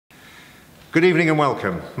Good evening and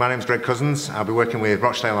welcome. My name's Greg Cousins. I'll be working with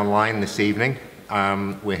Rochdale Online this evening.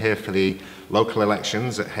 We're here for the local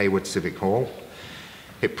elections at Heywood Civic Hall.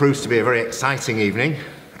 It proves to be a very exciting evening,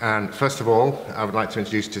 and first of all I would like to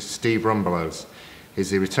introduce to Steve Rumbelow. He's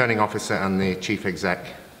the returning officer and the chief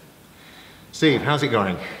exec. Steve, how's it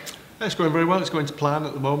going? It's going very well. It's going to plan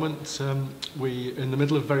at the moment. We're in the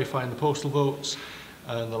middle of verifying the postal votes,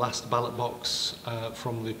 and the last ballot box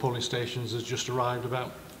from the polling stations has just arrived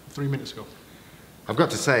about 3 minutes ago. I've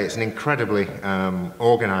got to say, it's an incredibly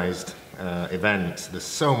organised event. There's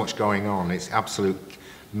so much going on. It's absolute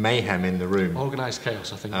mayhem in the room. Organised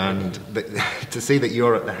chaos, I think. And to see that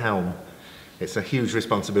you're at the helm, it's a huge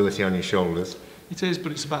responsibility on your shoulders. It is,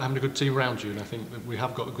 but it's about having a good team around you, and I think that we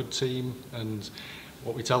have got a good team, and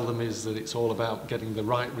what we tell them is that it's all about getting the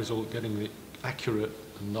right result, getting the accurate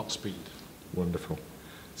and not speed. Wonderful.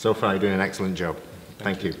 So far, you're doing an excellent job.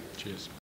 Thank you. Cheers.